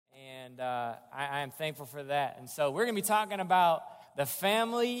and I am thankful for that. And so we're going to be talking about the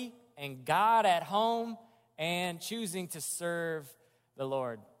family and God at home and choosing to serve the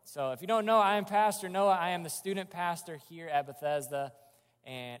Lord. So if you don't know, I am Pastor Noah. I am the student pastor here at Bethesda,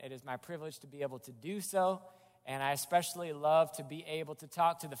 and it is my privilege to be able to do so. And I especially love to be able to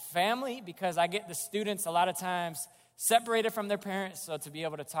talk to the family because I get the students a lot of times separated from their parents. So to be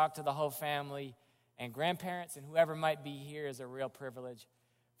able to talk to the whole family and grandparents and whoever might be here is a real privilege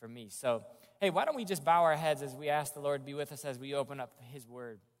for me. So, hey, why don't we just bow our heads as we ask the Lord to be with us as we open up His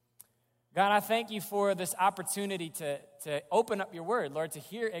Word. God, I thank you for this opportunity to open up your Word, Lord, to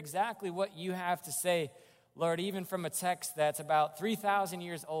hear exactly what you have to say, Lord, even from a text that's about 3,000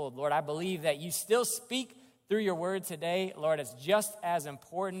 years old. Lord, I believe that you still speak through your Word today. Lord, it's just as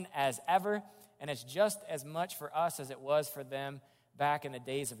important as ever, and it's just as much for us as it was for them back in the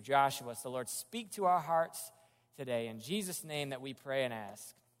days of Joshua. So, Lord, speak to our hearts today. In Jesus' name that we pray and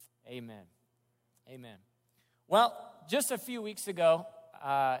ask. Amen. Amen. Well, just a few weeks ago,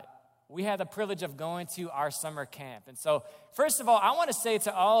 we had the privilege of going to our summer camp. And so, first of all, I want to say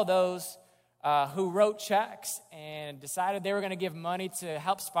to all those who wrote checks and decided they were going to give money to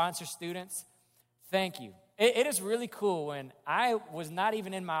help sponsor students, thank you. It is really cool when I was not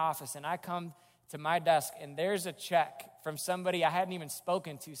even in my office and I come to my desk and there's a check from somebody I hadn't even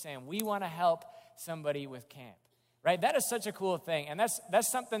spoken to saying, we want to help somebody with camp, right? That is such a cool thing. And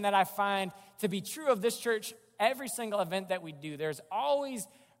that's something that I find to be true of this church every single event that we do. There's always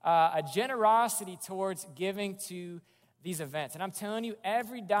a generosity towards giving to these events. And I'm telling you,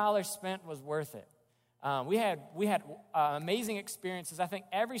 every dollar spent was worth it. We had amazing experiences. I think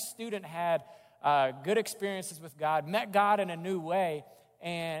every student had good experiences with God, met God in a new way.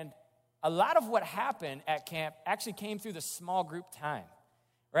 And a lot of what happened at camp actually came through the small group time,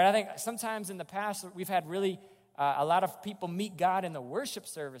 right? I think sometimes in the past we've had really a lot of people meet God in the worship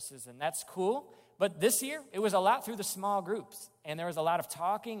services, and that's cool. But this year, it was a lot through the small groups, and there was a lot of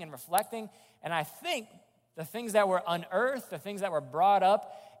talking and reflecting. And I think the things that were unearthed, the things that were brought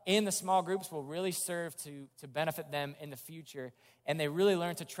up in the small groups will really serve to benefit them in the future. And they really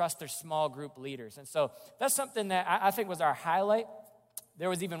learn to trust their small group leaders. And so that's something that I think was our highlight. There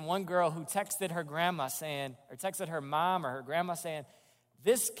was even one girl who texted her grandma saying, or texted her mom or her grandma saying,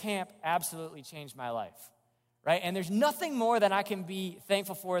 this camp absolutely changed my life. Right? And there's nothing more that I can be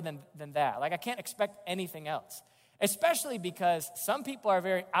thankful for than that. Like, I can't expect anything else, especially because some people are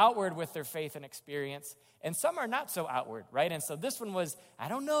very outward with their faith and experience, and some are not so outward, right? And so this one was, I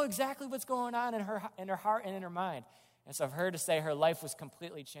don't know exactly what's going on in her heart and in her mind. And so for her to say her life was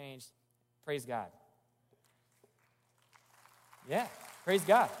completely changed, praise God. Yeah, praise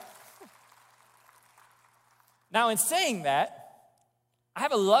God. Now, in saying that, I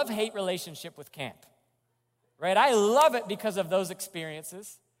have a love-hate relationship with camp. Right? I love it because of those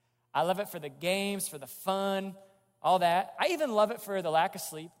experiences. I love it for the games, for the fun, all that. I even love it for the lack of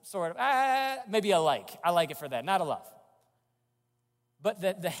sleep, sort of. Maybe a like. I like it for that, not a love. But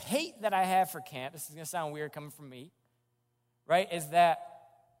the hate that I have for camp, this is going to sound weird coming from me, right, is that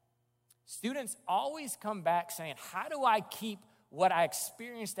students always come back saying, how do I keep what I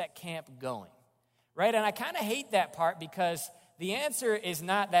experienced at camp going? Right? And I kind of hate that part because the answer is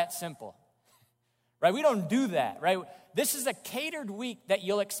not that simple. Right? We don't do that, right? This is a catered week that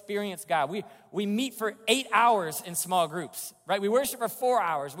you'll experience God. We meet for 8 hours in small groups, right? We worship for 4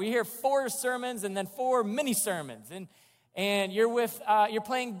 hours. We hear 4 sermons and then 4 mini sermons. And you're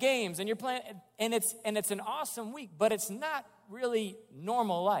playing games and it's an awesome week, but it's not really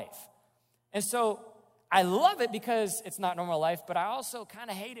normal life. And so I love it because it's not normal life, but I also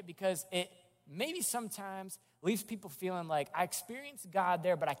kind of hate it because it maybe sometimes leaves people feeling like I experienced God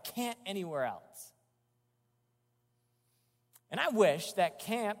there, but I can't anywhere else. And I wish that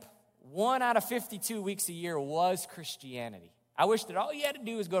camp, 1 out of 52 weeks a year, was Christianity. I wish that all you had to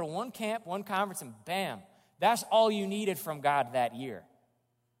do was go to one camp, one conference, and bam, that's all you needed from God that year.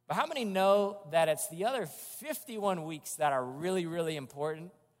 But how many know that it's the other 51 weeks that are really, really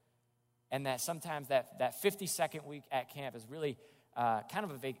important, and that sometimes that 52nd week at camp is really kind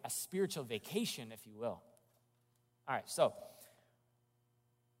of a spiritual vacation, if you will? All right, so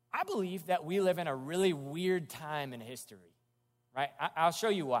I believe that we live in a really weird time in history. Right? I'll show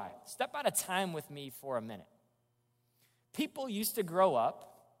you why. Step out of time with me for a minute. People used to grow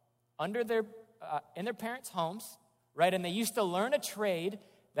up in their parents' homes, right? And they used to learn a trade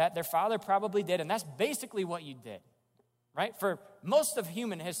that their father probably did, and that's basically what you did, right? For most of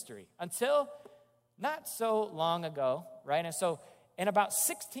human history, until not so long ago, right? And so in about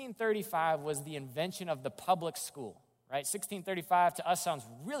 1635 was the invention of the public school, right? 1635 to us sounds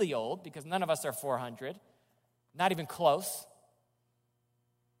really old because none of us are 400, not even close.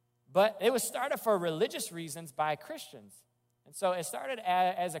 but it was started for religious reasons by Christians. And so it started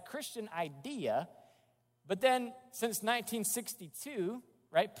as a Christian idea, but then since 1962,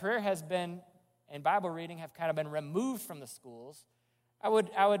 right, prayer has been, and Bible reading have kind of been removed from the schools. I would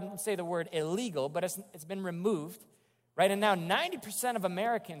say the word illegal, but it's been removed, right? And now 90% of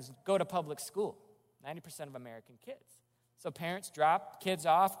Americans go to public school, 90% of American kids. So parents drop kids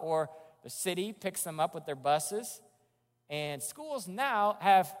off, or the city picks them up with their buses. And schools now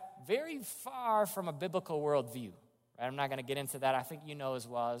have very far from a biblical worldview. Right? I'm not going to get into that. I think you know as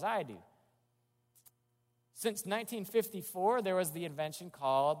well as I do. Since 1954, there was the invention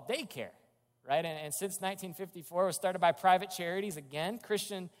called daycare, right? And since 1954, it was started by private charities, again,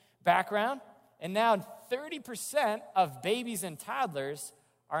 Christian background. And now 30% of babies and toddlers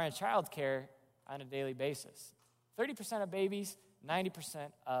are in childcare on a daily basis. 30% of babies, 90%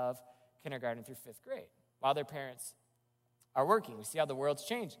 of kindergarten through 5th grade, while their parents are working. We see how the world's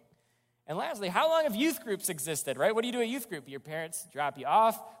changing. And lastly, how long have youth groups existed, right? What do you do at youth group? Your parents drop you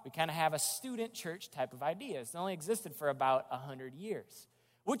off. We kind of have a student church type of idea. It's only existed for about 100 years,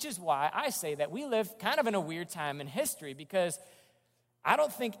 which is why I say that we live kind of in a weird time in history, because I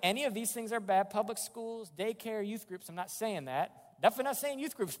don't think any of these things are bad. Public schools, daycare, youth groups, I'm not saying that. Definitely not saying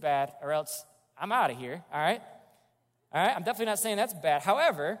youth group's bad, or else I'm out of here, all right? All right, I'm definitely not saying that's bad.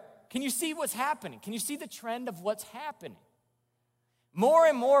 However, can you see what's happening? Can you see the trend of what's happening? More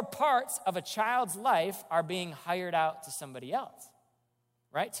and more parts of a child's life are being hired out to somebody else,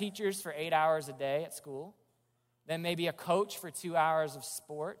 right? Teachers for 8 hours a day at school, then maybe a coach for 2 hours of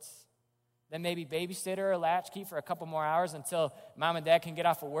sports, then maybe babysitter or latchkey for a couple more hours until mom and dad can get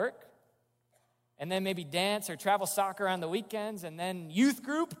off of work, and then maybe dance or travel soccer on the weekends, and then youth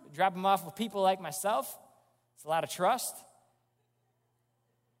group, drop them off with people like myself. It's a lot of trust.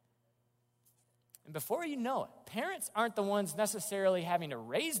 And before you know it, parents aren't the ones necessarily having to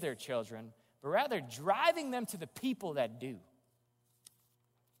raise their children, but rather driving them to the people that do.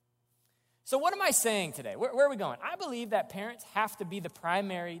 So what am I saying today? Where are we going? I believe that parents have to be the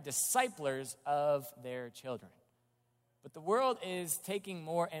primary disciplers of their children. But the world is taking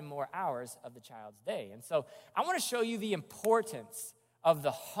more and more hours of the child's day. And so I want to show you the importance of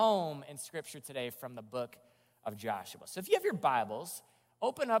the home in Scripture today from the book of Joshua. So if you have your Bibles,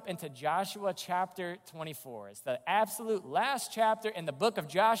 open up into Joshua chapter 24. It's the absolute last chapter in the book of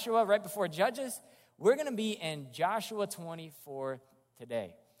Joshua, right before Judges. We're going to be in Joshua 24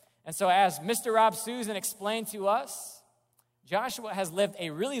 today. And so as Mr. Rob Susan explained to us, Joshua has lived a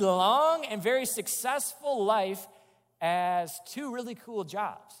really long and very successful life as two really cool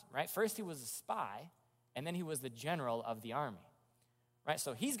jobs, right? First, he was a spy, and then he was the general of the army, right?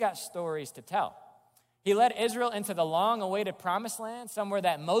 So he's got stories to tell. He led Israel into the long-awaited promised land, somewhere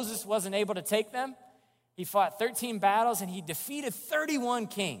that Moses wasn't able to take them. He fought 13 battles, and he defeated 31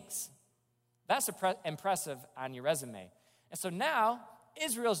 kings. That's impressive on your resume. And so now,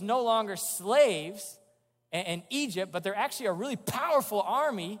 Israel's no longer slaves in Egypt, but they're actually a really powerful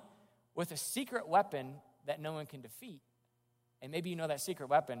army with a secret weapon that no one can defeat. And maybe you know that secret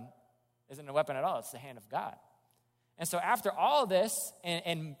weapon isn't a weapon at all. It's the hand of God. And so after all this,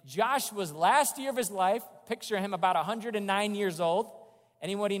 in Joshua's last year of his life, picture him about 109 years old.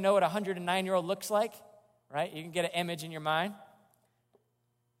 Anybody know what a 109-year-old looks like? Right? You can get an image in your mind.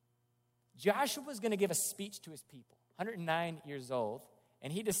 Joshua's going to give a speech to his people, 109 years old,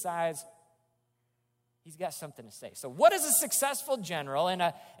 and he decides he's got something to say. So what is a successful general and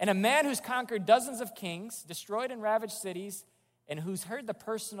a man who's conquered dozens of kings, destroyed and ravaged cities, and who's heard the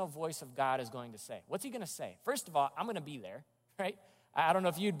personal voice of God is going to say? What's he going to say? First of all, I'm going to be there, right? I don't know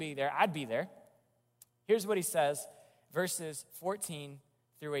if you'd be there. I'd be there. Here's what he says, verses 14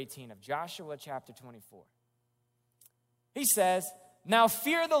 through 18 of Joshua chapter 24. He says, "Now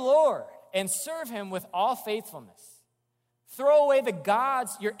fear the Lord and serve him with all faithfulness. Throw away the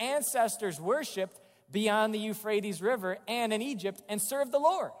gods your ancestors worshipped beyond the Euphrates River and in Egypt, and serve the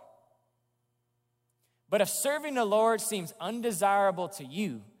Lord. But if serving the Lord seems undesirable to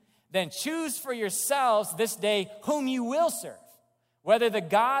you, then choose for yourselves this day whom you will serve, whether the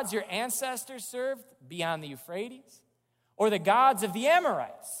gods your ancestors served beyond the Euphrates, or the gods of the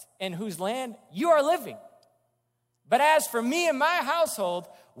Amorites in whose land you are living. But as for me and my household,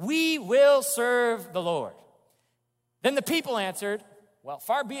 we will serve the Lord." Then the people answered, "Well,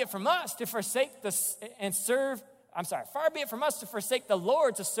 far be it from us to forsake far be it from us to forsake the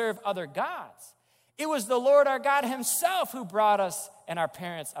Lord to serve other gods. It was the Lord our God himself who brought us and our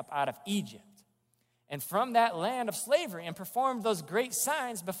parents up out of Egypt and from that land of slavery and performed those great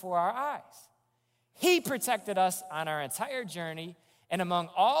signs before our eyes. He protected us on our entire journey and among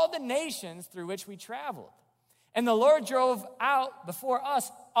all the nations through which we traveled. And the Lord drove out before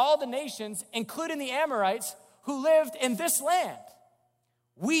us all the nations, including the Amorites, who lived in this land.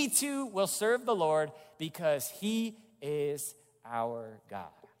 We too will serve the Lord because he is our God.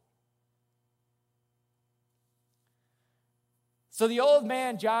 So the old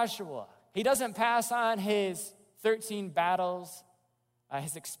man Joshua, he doesn't pass on his 13 battles,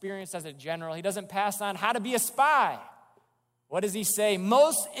 his experience as a general. He doesn't pass on how to be a spy. What does he say?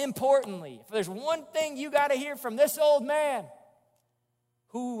 Most importantly, if there's one thing you got to hear from this old man,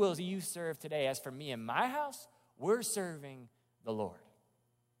 who will you serve today? As for me and my house, we're serving the Lord.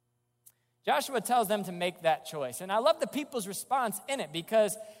 Joshua tells them to make that choice. And I love the people's response in it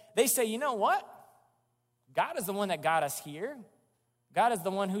because they say, you know what? God is the one that got us here. God is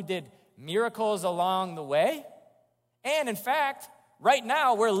the one who did miracles along the way. And in fact, right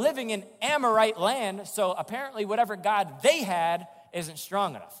now we're living in Amorite land, so apparently whatever God they had isn't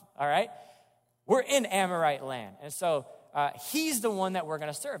strong enough, all right? We're in Amorite land. And so he's the one that we're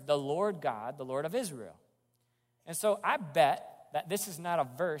going to serve, the Lord God, the Lord of Israel. And so I bet that this is not a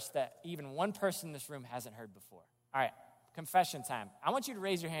verse that even one person in this room hasn't heard before. All right, confession time. I want you to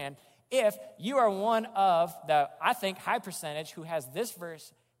raise your hand if you are one of the, I think, high percentage who has this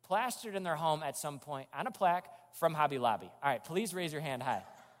verse plastered in their home at some point on a plaque from Hobby Lobby. All right, please raise your hand high.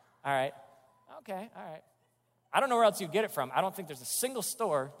 All right, okay, all right. I don't know where else you'd get it from. I don't think there's a single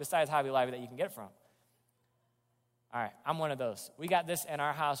store besides Hobby Lobby that you can get it from. All right, I'm one of those. We got this in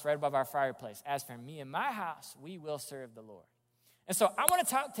our house right above our fireplace. As for me and my house, we will serve the Lord. And so I want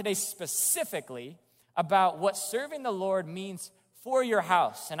to talk today specifically about what serving the Lord means for your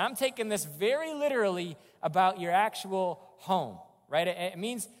house. And I'm taking this very literally about your actual home, right? It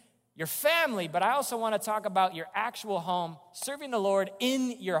means your family, but I also want to talk about your actual home, serving the Lord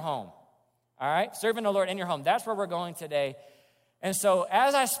in your home. All right? Serving the Lord in your home. That's where we're going today. And so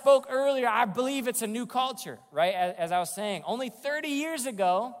as I spoke earlier, I believe it's a new culture, right? As I was saying, only 30 years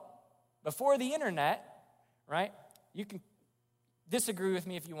ago, before the internet, right? You can disagree with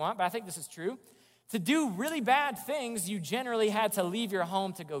me if you want, but I think this is true. To do really bad things, you generally had to leave your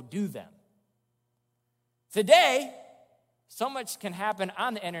home to go do them. Today, so much can happen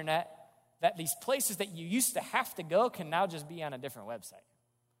on the internet that these places that you used to have to go can now just be on a different website.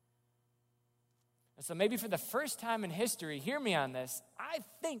 And so maybe for the first time in history, hear me on this, I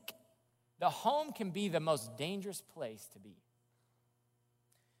think the home can be the most dangerous place to be.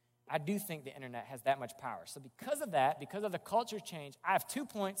 I do think the internet has that much power. So because of that, because of the culture change, I have 2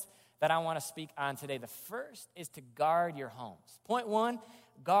 points that I want to speak on today. The first is to guard your homes. Point 1,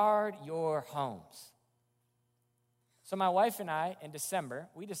 guard your homes. So my wife and I, in December,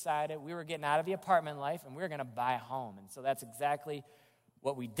 we decided we were getting out of the apartment life and we were going to buy a home. And so that's exactly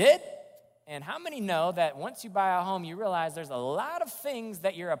what we did. And how many know that once you buy a home, you realize there's a lot of things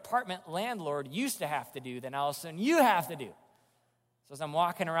that your apartment landlord used to have to do that all of a sudden you have to do. So as I'm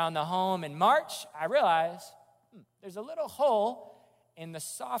walking around the home in March, I realize there's a little hole in the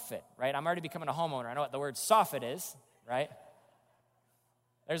soffit, right? I'm already becoming a homeowner. I know what the word soffit is, right?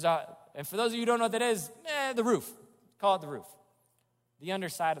 And for those of you who don't know what that is, the roof. Call it the roof. The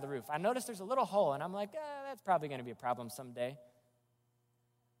underside of the roof. I noticed there's a little hole, and I'm like, that's probably going to be a problem someday.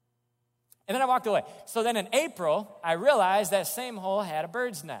 And then I walked away. So then in April, I realized that same hole had a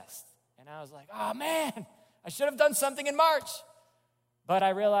bird's nest. And I was like, oh, man, I should have done something in March. But I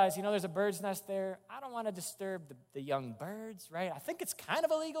realized, there's a bird's nest there. I don't want to disturb the young birds, right? I think it's kind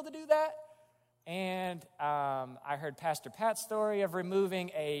of illegal to do that. And I heard Pastor Pat's story of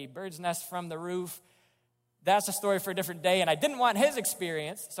removing a bird's nest from the roof. That's a story for a different day, and I didn't want his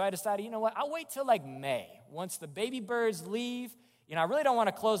experience. So I decided, you know what, I'll wait till like May. Once the baby birds leave, I really don't want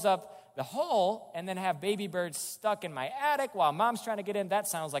to close up the hole and then have baby birds stuck in my attic while mom's trying to get in. That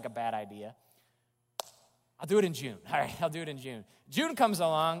sounds like a bad idea. I'll do it in June. All right, I'll do it in June. June comes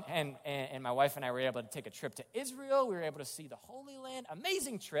along, and my wife and I were able to take a trip to Israel. We were able to see the Holy Land.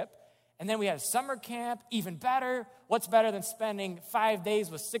 Amazing trip. And then we had a summer camp, even better. What's better than spending 5 days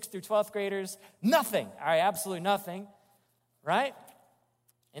with 6th through 12th graders? Nothing. All right, absolutely nothing, right?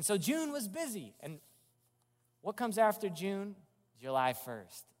 And so June was busy. And what comes after June? July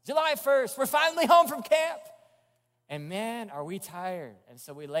 1st. July 1st, we're finally home from camp. And man, are we tired. And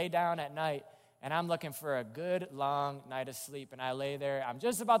so we lay down at night, and I'm looking for a good, long night of sleep. And I lay there. I'm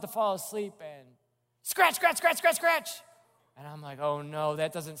just about to fall asleep, and scratch, scratch, scratch, scratch, scratch. And I'm like, oh, no,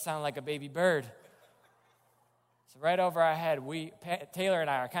 that doesn't sound like a baby bird. So right over our head, Taylor and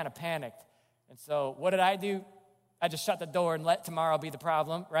I are kind of panicked. And so what did I do? I just shut the door and let tomorrow be the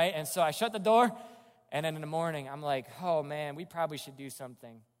problem, right? And so I shut the door, and then in the morning, I'm like, oh, man, we probably should do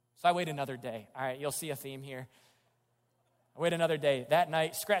something. So I wait another day. All right, you'll see a theme here. I wait another day. That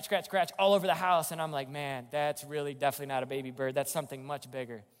night, scratch, scratch, scratch all over the house. And I'm like, man, that's really definitely not a baby bird. That's something much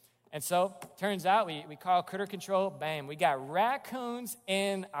bigger. And so, turns out, we call critter control. Bam, we got raccoons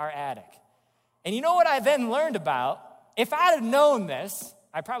in our attic. And you know what I then learned about? If I'd have known this,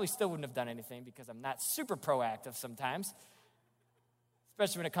 I probably still wouldn't have done anything because I'm not super proactive sometimes,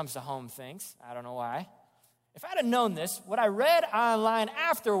 especially when it comes to home things. I don't know why. If I'd have known this, what I read online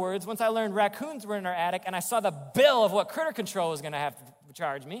afterwards, once I learned raccoons were in our attic and I saw the bill of what critter control was going to have to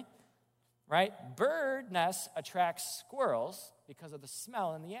charge me, right? Bird nests attract squirrels because of the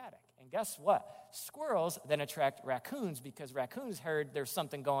smell in the attic. And guess what? Squirrels then attract raccoons because raccoons heard there's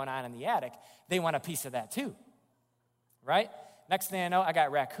something going on in the attic. They want a piece of that too, right? Next thing I know, I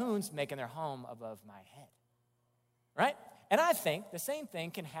got raccoons making their home above my head, right? And I think the same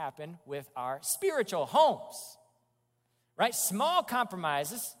thing can happen with our spiritual homes, right? Small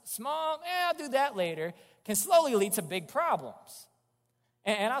compromises, I'll do that later, can slowly lead to big problems.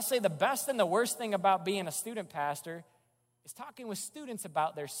 And I'll say the best and the worst thing about being a student pastor is talking with students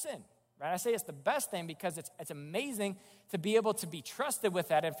about their sin, right? I say it's the best thing because it's amazing to be able to be trusted with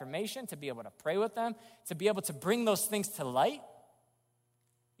that information, to be able to pray with them, to be able to bring those things to light.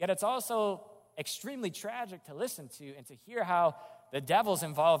 Yet it's also extremely tragic to listen to and to hear how the devil's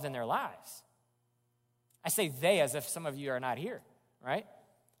involved in their lives. I say they as if some of you are not here, right?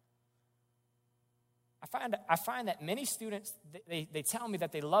 I find that many students, they tell me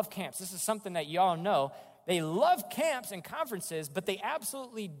that they love camps. This is something that y'all know. They love camps and conferences, but they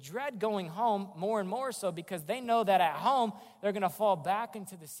absolutely dread going home more and more so because they know that at home, they're going to fall back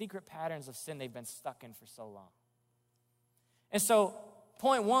into the secret patterns of sin they've been stuck in for so long. And so,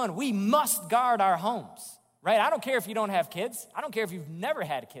 point one, we must guard our homes, right? I don't care if you don't have kids. I don't care if you've never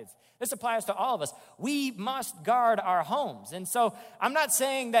had kids. This applies to all of us. We must guard our homes. And so I'm not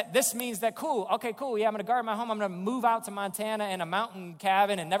saying that this means that, cool, I'm going to guard my home. I'm going to move out to Montana in a mountain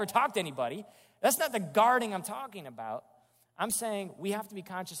cabin and never talk to anybody. That's not the guarding I'm talking about. I'm saying we have to be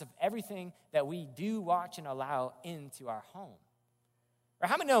conscious of everything that we do watch and allow into our home. Or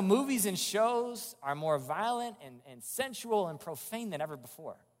how many know movies and shows are more violent and sensual and profane than ever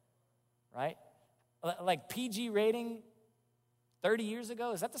before, right? Like PG rating 30 years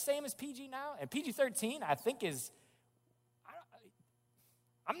ago, is that the same as PG now? And PG-13, I think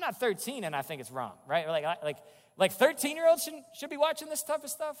I'm not 13 and I think it's wrong, right? Like 13-year-olds should be watching this type of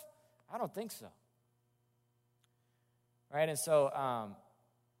stuff? I don't think so. Right, and so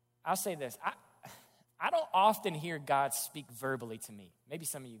I'll say this. I don't often hear God speak verbally to me. Maybe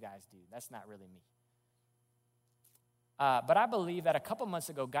some of you guys do. That's not really me. But I believe that a couple months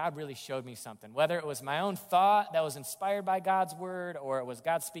ago, God really showed me something. Whether it was my own thought that was inspired by God's word or it was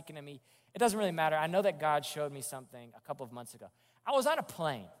God speaking to me, it doesn't really matter. I know that God showed me something a couple of months ago. I was on a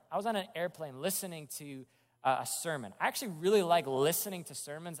plane. I was on an airplane listening to a sermon. I actually really like listening to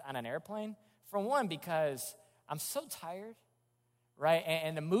sermons on an airplane. For one, because I'm so tired. Right,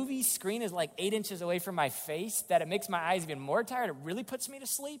 and the movie screen is like 8 inches away from my face that it makes my eyes even more tired. It really puts me to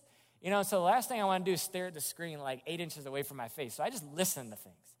sleep. So the last thing I want to do is stare at the screen like 8 inches away from my face. So I just listen to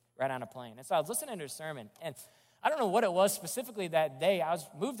things right on a plane. And so I was listening to a sermon, and I don't know what it was specifically that day. I was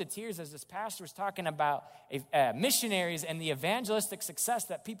moved to tears as this pastor was talking about missionaries and the evangelistic success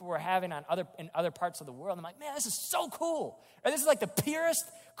that people were having in other parts of the world. I'm like, man, this is so cool. Or this is like the purest,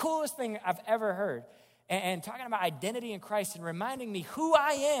 coolest thing I've ever heard. And talking about identity in Christ and reminding me who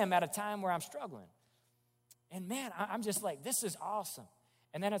I am at a time where I'm struggling. And man, I'm just like, this is awesome.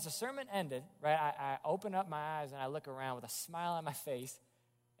 And then as the sermon ended, right, I open up my eyes and I look around with a smile on my face.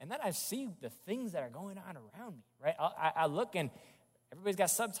 And then I see the things that are going on around me, right? I look and everybody's got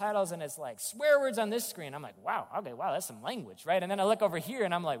subtitles and it's like swear words on this screen. I'm like, wow, that's some language, right? And then I look over here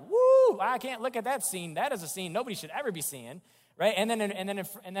and I'm like, woo, I can't look at that scene. That is a scene nobody should ever be seeing. Right, and then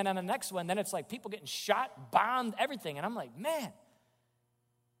on the next one, then it's like people getting shot, bombed, everything, and I'm like, man.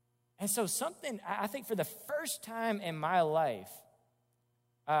 And so I think for the first time in my life,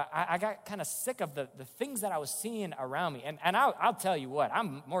 I got kind of sick of the things that I was seeing around me, and I'll tell you what,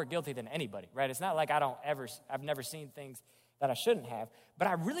 I'm more guilty than anybody, right? It's not like I've never seen things that I shouldn't have, but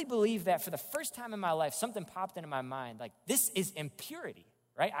I really believe that for the first time in my life, something popped into my mind, like this is impurity,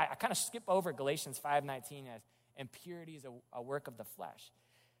 right? I kind of skip over Galatians 5:19 as impurity is a work of the flesh.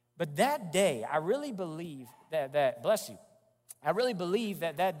 But that day, I really believe that bless you, I really believe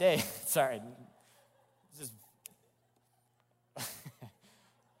that day, sorry, just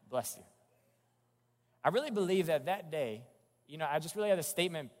bless you. I really believe that day, I just really had a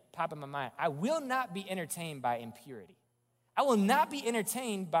statement pop in my mind. I will not be entertained by impurity. I will not be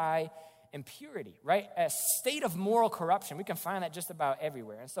entertained by impurity, right? A state of moral corruption. We can find that just about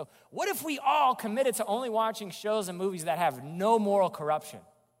everywhere. And so what if we all committed to only watching shows and movies that have no moral corruption?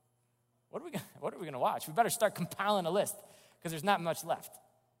 What are we going to watch? We better start compiling a list because there's not much left,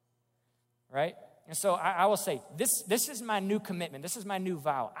 right? And so I will say, this is my new commitment. This is my new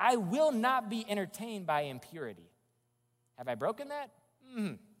vow. I will not be entertained by impurity. Have I broken that?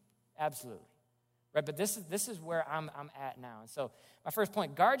 Absolutely. Right, but this is where I'm at now. And so my first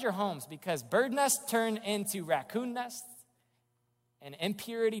point, guard your homes because bird nests turn into raccoon nests and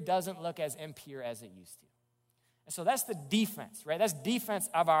impurity doesn't look as impure as it used to. And so that's the defense, right? That's defense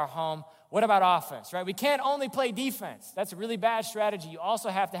of our home. What about offense, right? We can't only play defense. That's a really bad strategy. You also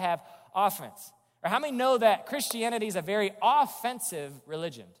have to have offense. Or how many know that Christianity is a very offensive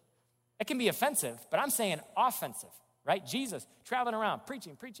religion? It can be offensive, but I'm saying offensive. Right? Jesus traveling around,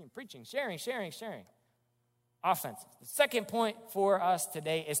 preaching, sharing. Offensive. The second point for us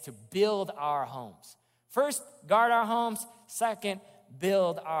today is to build our homes. First, guard our homes. Second,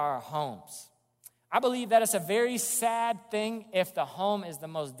 build our homes. I believe that it's a very sad thing if the home is the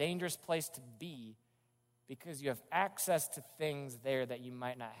most dangerous place to be because you have access to things there that you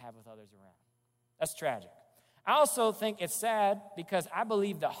might not have with others around. That's tragic. I also think it's sad because I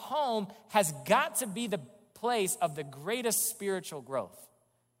believe the home has got to be the place of the greatest spiritual growth,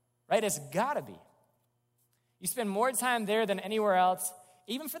 right? It's got to be. You spend more time there than anywhere else,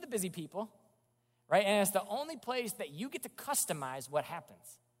 even for the busy people, right? And it's the only place that you get to customize what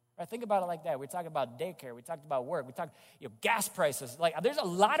happens, right? Think about it like that. We talked about daycare. We talked about work. We talked, gas prices. Like, there's a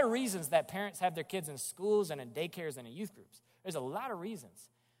lot of reasons that parents have their kids in schools and in daycares and in youth groups. There's a lot of reasons.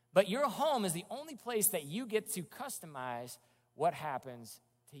 But your home is the only place that you get to customize what happens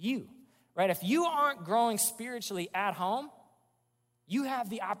to you. Right? If you aren't growing spiritually at home, you have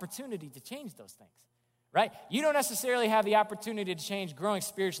the opportunity to change those things, right? You don't necessarily have the opportunity to change growing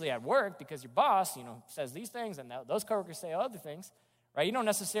spiritually at work because your boss, says these things and those coworkers say other things, right? You don't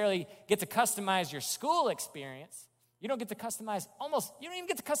necessarily get to customize your school experience. You don't even get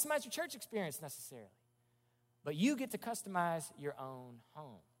to customize your church experience necessarily. But you get to customize your own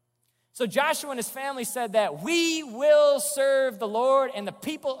home. So Joshua and his family said that we will serve the Lord, and the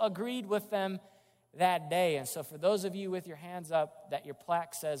people agreed with them that day. And so for those of you with your hands up that your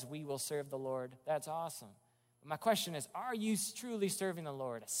plaque says we will serve the Lord, that's awesome. But my question is, are you truly serving the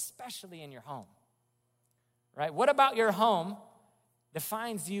Lord, especially in your home? Right? What about your home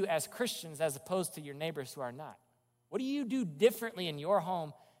defines you as Christians as opposed to your neighbors who are not? What do you do differently in your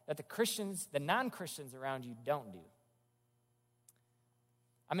home that the non-Christians around you don't do?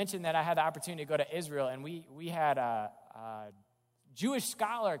 I mentioned that I had the opportunity to go to Israel, and we had a Jewish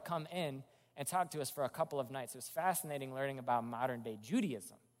scholar come in and talk to us for a couple of nights. It was fascinating learning about modern-day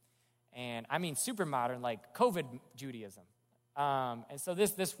Judaism. And I mean super modern, like COVID Judaism. And so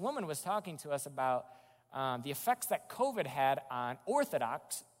this woman was talking to us about the effects that COVID had on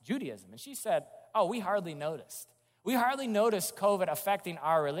Orthodox Judaism. And she said, we hardly noticed. We hardly noticed COVID affecting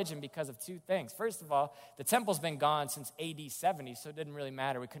our religion because of two things. First of all, the temple's been gone since AD 70, so it didn't really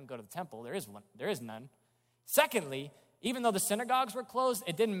matter. We couldn't go to the temple. There is none. Secondly, even though the synagogues were closed,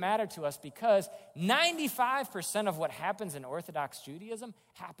 it didn't matter to us because 95% of what happens in Orthodox Judaism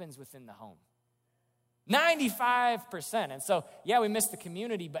happens within the home. 95%. And so, we miss the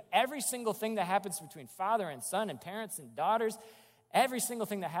community, but every single thing that happens between father and son and parents and daughters, every single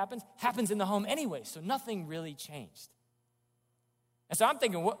thing that happens in the home anyway, so nothing really changed. And so I'm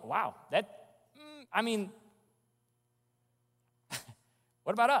thinking, wow,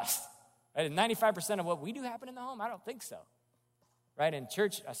 what about us? Right? 95% of what we do happen in the home? I don't think so. Right? And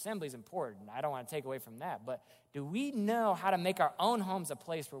church assembly is important. I don't want to take away from that. But do we know how to make our own homes a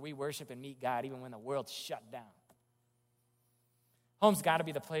place where we worship and meet God even when the world's shut down? Home's got to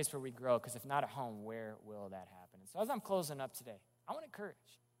be the place where we grow, because if not at home, where will that happen? And so as I'm closing up today, I want to encourage.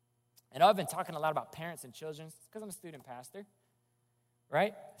 And I've been talking a lot about parents and children because I'm a student pastor,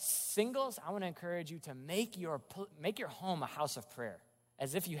 right? Singles, I want to encourage you to make your home a house of prayer,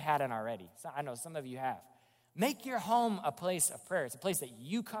 as if you hadn't already. So I know some of you have. Make your home a place of prayer. It's a place that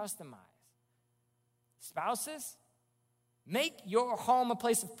you customize. Spouses, make your home a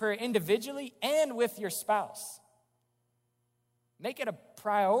place of prayer individually and with your spouse. Make it a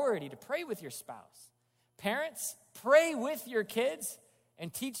priority to pray with your spouse. Parents, pray with your kids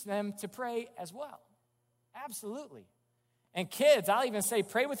and teach them to pray as well. Absolutely. And kids, I'll even say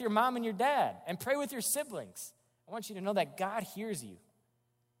pray with your mom and your dad and pray with your siblings. I want you to know that God hears you.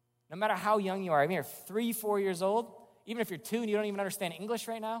 No matter how young you are, even if you're 3, 4 years old, even if you're 2 and you don't even understand English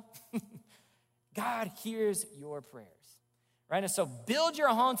right now, God hears your prayers, right? And so build your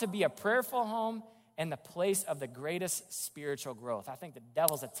home to be a prayerful home and the place of the greatest spiritual growth. I think the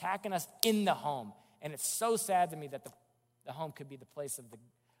devil's attacking us in the home, and it's so sad to me that the home could be the place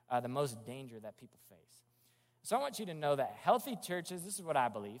of the most danger that people face. So I want you to know that healthy churches, this is what I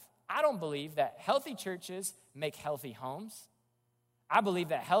believe. I don't believe that healthy churches make healthy homes. I believe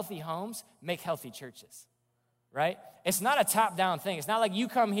that healthy homes make healthy churches, right? It's not a top-down thing. It's not like you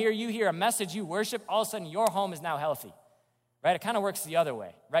come here, you hear a message, you worship, all of a sudden your home is now healthy, right? It kind of works the other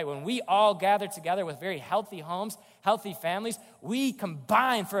way, right? When we all gather together with very healthy homes, healthy families, we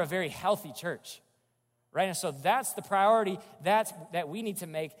combine for a very healthy church, right? And so that's the priority that we need to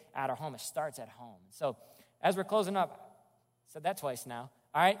make at our home. It starts at home. So as we're closing up, I said that twice now,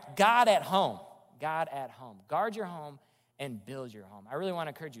 all right? God at home. God at home. Guard your home and build your home. I really want to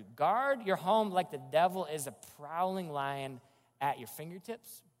encourage you. Guard your home like the devil is a prowling lion at your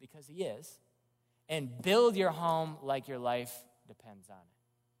fingertips, because he is. And build your home like your life depends on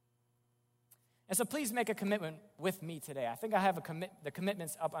it. And so please make a commitment with me today. I think I have the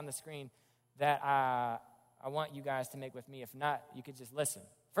commitments up on the screen that I want you guys to make with me. If not, you could just listen.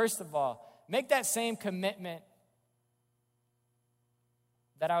 First of all, make that same commitment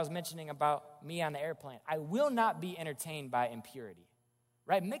that I was mentioning about me on the airplane. I will not be entertained by impurity,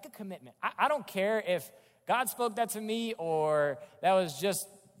 right? Make a commitment. I don't care if God spoke that to me or that was just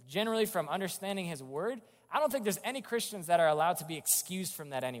generally from understanding his word. I don't think there's any Christians that are allowed to be excused from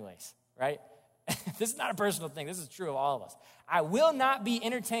that anyways, right? This is not a personal thing. This is true of all of us. I will not be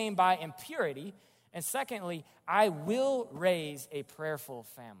entertained by impurity. And secondly, I will raise a prayerful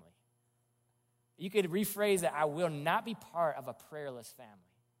family. You could rephrase it, I will not be part of a prayerless family,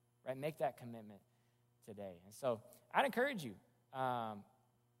 right? Make that commitment today. And so I'd encourage you,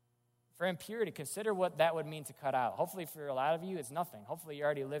 for impurity, consider what that would mean to cut out. Hopefully for a lot of you, it's nothing. Hopefully you're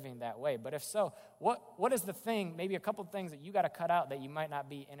already living that way. But if so, what is the thing, maybe a couple things that you got to cut out that you might not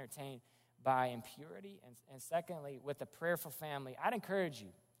be entertained by impurity? And secondly, with the prayerful family, I'd encourage you,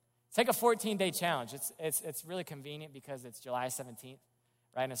 take a 14-day challenge. It's really convenient because it's July 17th,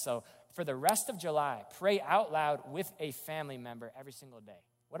 right? And so for the rest of July, pray out loud with a family member every single day.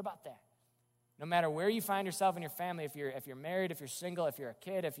 What about that? No matter where you find yourself in your family, if you're married, if you're single, if you're a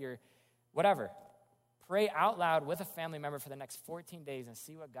kid, if you're whatever, pray out loud with a family member for the next 14 days and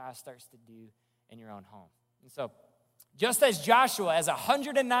see what God starts to do in your own home. And so just as Joshua, as a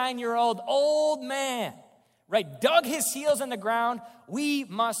 109-year-old old man, right, dug his heels in the ground, we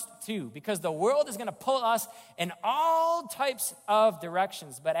must too, because the world is going to pull us in all types of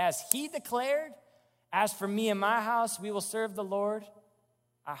directions. But as he declared, as for me and my house, we will serve the Lord,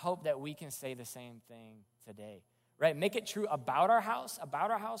 I hope that we can say the same thing today, right? Make it true about our house, about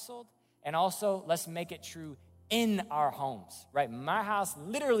our household, and also let's make it true in our homes, right? My house,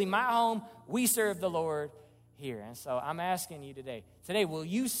 literally my home, we serve the Lord here. And so I'm asking you today, will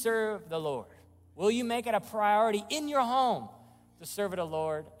you serve the Lord? Will you make it a priority in your home to serve the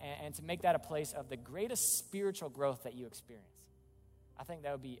Lord and to make that a place of the greatest spiritual growth that you experience? I think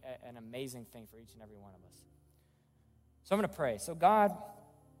that would be an amazing thing for each and every one of us. So I'm going to pray. So God,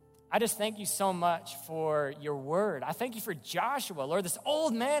 I just thank you so much for your word. I thank you for Joshua, Lord, this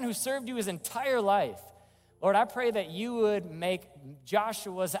old man who served you his entire life. Lord, I pray that you would make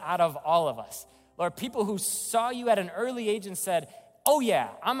Joshuas out of all of us. Lord, people who saw you at an early age and said, oh yeah,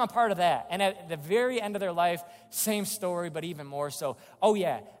 I'm a part of that. And at the very end of their life, same story, but even more so. Oh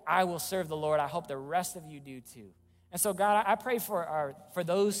yeah, I will serve the Lord. I hope the rest of you do too. And so, God, I pray for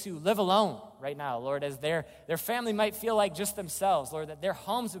those who live alone right now, Lord, as their family might feel like just themselves, Lord, that their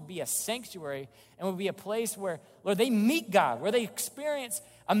homes would be a sanctuary and would be a place where, Lord, they meet God, where they experience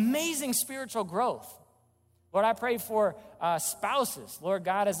amazing spiritual growth. Lord, I pray for spouses, Lord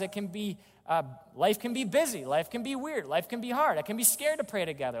God, as it can be, life can be busy, life can be weird, life can be hard, I can be scared to pray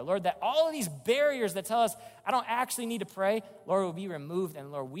together. Lord, that all of these barriers that tell us I don't actually need to pray, Lord, will be removed,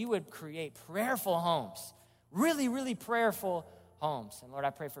 and Lord, we would create prayerful homes. Really, really prayerful homes. And Lord, I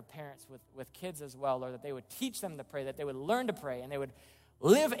pray for parents with kids as well, Lord, that they would teach them to pray, that they would learn to pray, and they would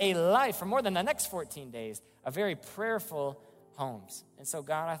live a life for more than the next 14 days of very prayerful homes. And so,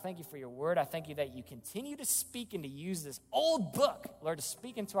 God, I thank you for your word. I thank you that you continue to speak and to use this old book, Lord, to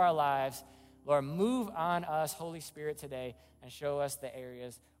speak into our lives. Lord, move on us, Holy Spirit, today and show us the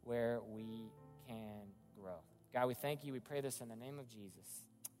areas where we can grow. God, we thank you. We pray this in the name of Jesus.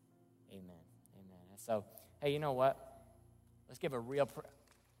 Amen. Amen. And so, hey, you know what? Let's give a real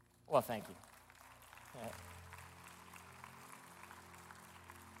well, thank you.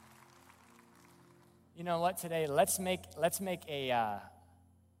 You know what? Today, let's make a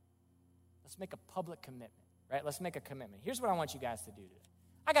public commitment, right? Let's make a commitment. Here's what I want you guys to do today.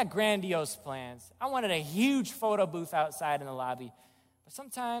 I got grandiose plans. I wanted a huge photo booth outside in the lobby. But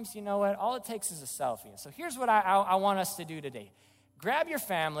sometimes, you know what, all it takes is a selfie. So here's what I want us to do today. Grab your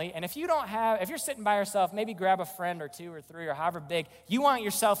family, and if you're sitting by yourself, maybe grab a friend or two or three or however big you want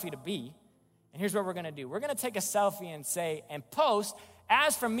your selfie to be. And here's what we're going to do. We're going to take a selfie and post,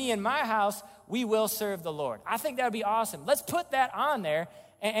 as for me and my house, we will serve the Lord. I think that would be awesome. Let's put that on there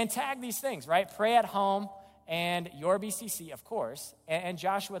and tag these things, right? Pray at home and your BCC, of course, and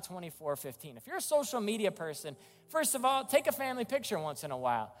Joshua 24:15. If you're a social media person, first of all, take a family picture once in a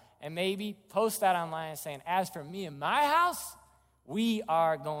while and maybe post that online saying, as for me and my house, we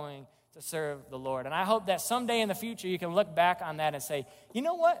are going to serve the Lord. And I hope that someday in the future you can look back on that and say, you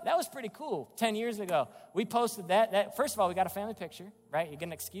know what? That was pretty cool. 10 years ago, we posted that. First of all, we got a family picture, right? You get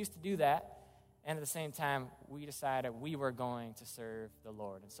an excuse to do that. And at the same time, we decided we were going to serve the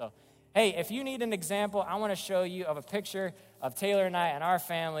Lord. And so, hey, if you need an example, I want to show you of a picture of Taylor and I and our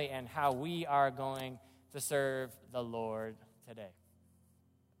family and how we are going to serve the Lord today.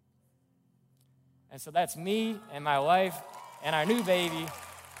 And so that's me and my wife and our new baby.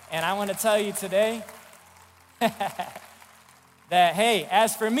 And I want to tell you today that, hey,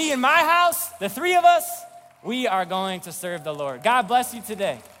 as for me and my house, the three of us, we are going to serve the Lord. God bless you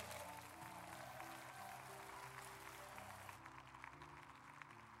today.